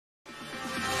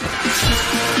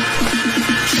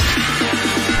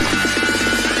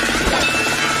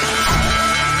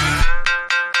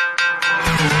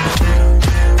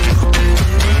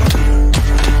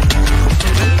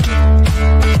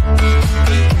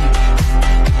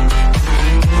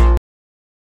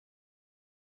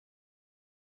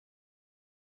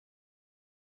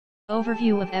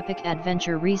Overview of Epic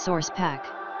Adventure Resource Pack.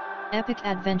 Epic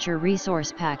Adventure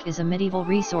Resource Pack is a medieval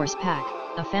resource pack,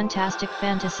 a fantastic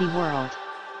fantasy world.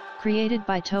 Created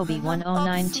by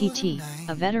Toby109TT,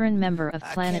 a veteran member of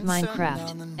Planet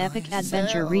Minecraft, Epic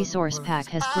Adventure Resource Pack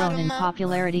has grown in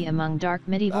popularity among dark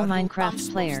medieval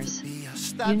Minecraft players.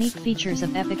 Unique features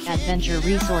of Epic Adventure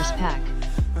Resource Pack.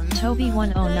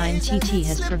 Toby109TT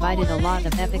has provided a lot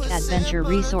of Epic Adventure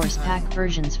Resource Pack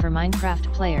versions for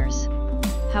Minecraft players.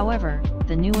 However,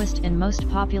 the newest and most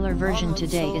popular version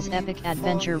today is Epic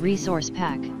Adventure Resource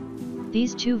Pack.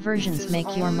 These two versions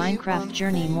make your Minecraft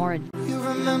journey more adventurous. You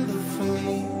remember from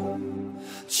me,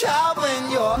 child,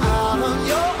 when you're out on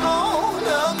your own,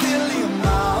 a million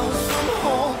miles from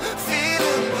home,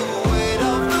 feeling the weight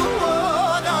of the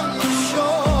world on your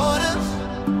shoulders.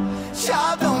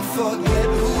 Child, don't forget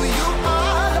who you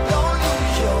are, don't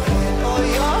lose your head or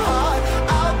your heart.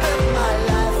 I'll bet my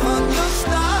life on your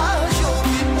stars, you'll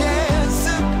be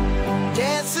dancing,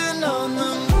 dancing on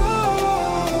the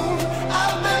moon.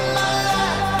 I'll bet my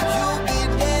life, you'll be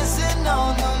dancing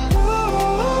on the moon.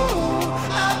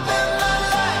 I bet my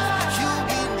life, you'll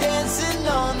be dancing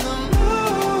on the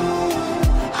moon.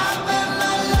 I bet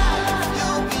my life,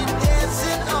 you'll be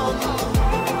dancing on the moon.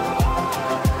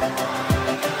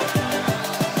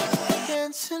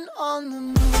 Dancing on the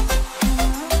moon.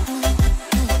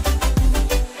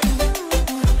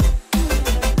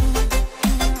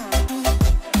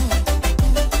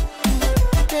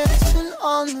 Dancing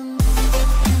on the moon.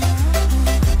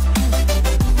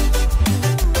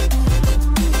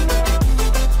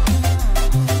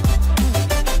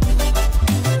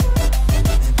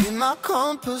 Maybe my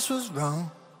compass was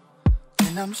wrong,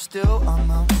 and I'm still on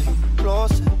my way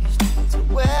closer to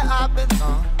where I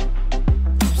belong.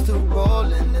 I'm still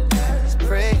rolling the dice,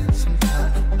 praying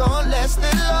sometimes don't last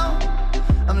it long.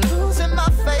 I'm losing my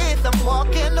faith, I'm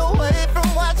walking away from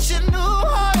what you knew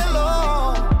all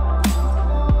along.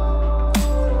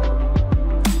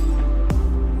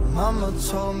 Mama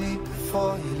told me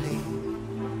before you leave,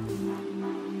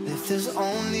 if there's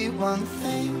only one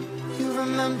thing you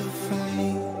remember from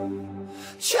me,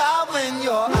 child, when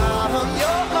you're out on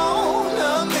your own,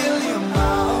 a million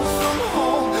miles from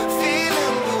home,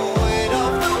 feeling the weight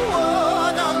of the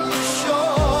world on your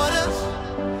shoulders.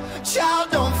 Child,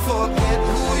 don't forget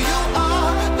who you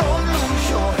are, don't lose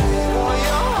your head or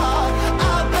your heart.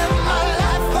 I'll bet my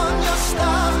life on your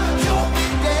stars, you'll be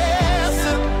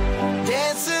dancing,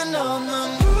 dancing on the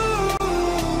moon.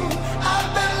 I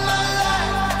bet my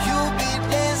life, you'll be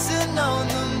dancing on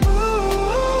the moon.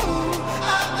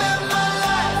 I bet my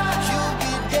life, you'll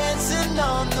be dancing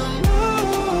on the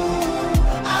moon.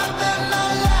 I bet my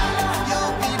life,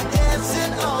 you'll be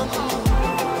dancing on the moon.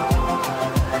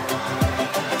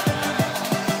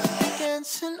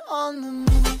 Dancing on the moon.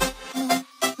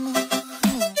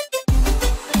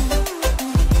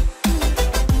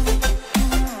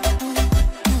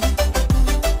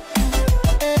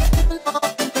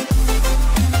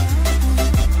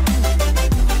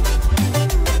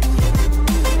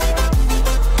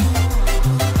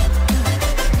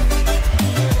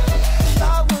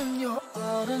 Child, when you're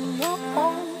out on your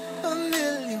own, a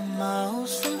million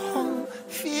miles from home,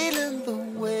 feeling the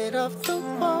weight of the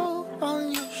world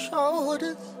on your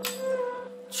shoulders.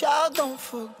 Child, don't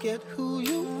forget who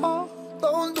you are,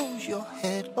 don't lose your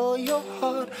head or your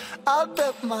heart. I'll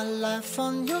bet my life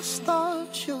on your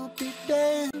stars, you'll be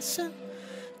dancing,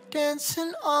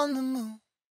 dancing on the moon.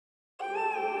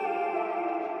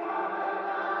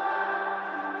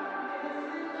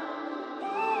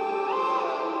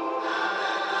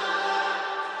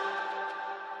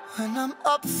 When I'm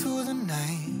up through the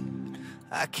night,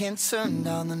 I can't turn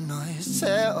down the noise,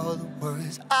 tear all the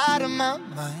worries out of my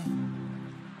mind.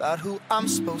 About who I'm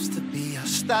supposed to be, I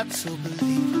start to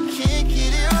believe I can't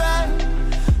get it right.